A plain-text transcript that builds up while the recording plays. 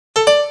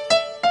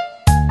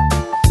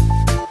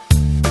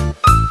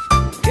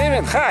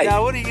Kevin, hi.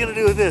 Now, what are you going to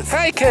do with this?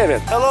 Hi,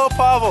 Kevin. Hello,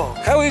 Pavel.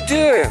 How are you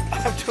doing?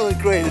 I'm doing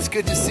great. It's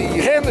good to see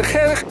you.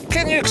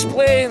 Can you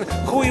explain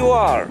who you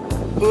are?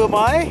 Who am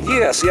I?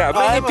 Yes, yeah.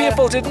 Many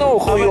people didn't know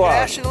who you I'm a are.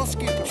 national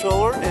ski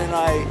patroller, and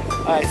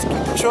I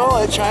ski patrol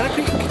at China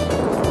Peak.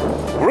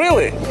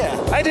 Really? Yeah.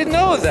 I didn't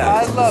know that.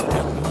 I love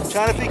it.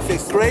 China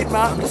Peak's a great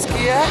mountain to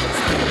ski at,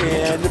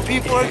 and the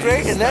people are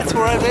great, and that's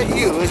where I met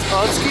you. It's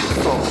on ski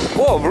patrol.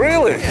 Oh,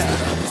 really?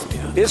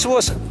 Yeah. It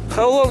was,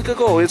 how long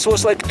ago? It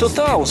was like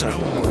 2000.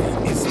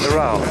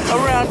 Around,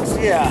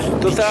 yeah.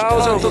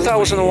 2000,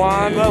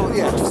 2001. Well,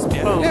 yeah.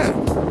 Well, Yeah.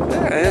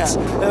 yeah,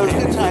 it was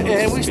a good time,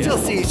 and we still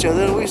see each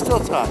other, and we still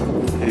talk.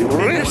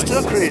 We're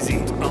still crazy.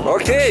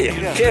 Okay,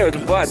 Yeah.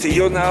 Kevin, but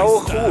you know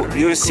who?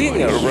 You're a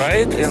senior,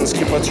 right? In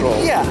ski patrol.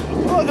 Yeah,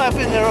 well, I've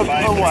been there a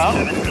while.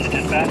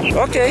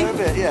 Okay. A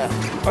bit, yeah.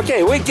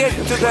 Okay, we get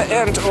to the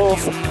end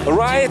of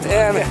ride,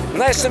 and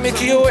nice to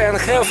meet you, and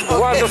have a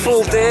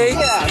wonderful day.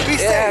 Yeah, be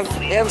safe.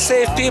 And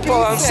save people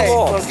on Be safe,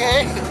 slope.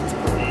 okay?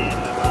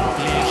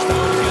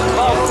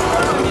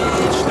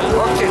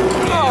 Okay.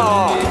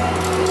 Oh.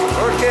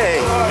 Okay.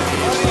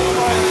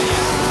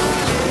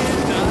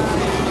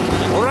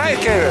 All right,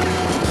 Kevin.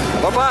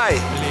 Bye-bye.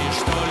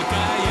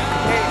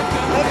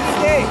 Have a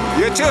good day.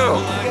 You too.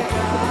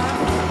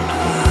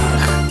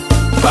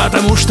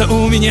 Потому что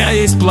у меня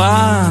есть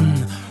план.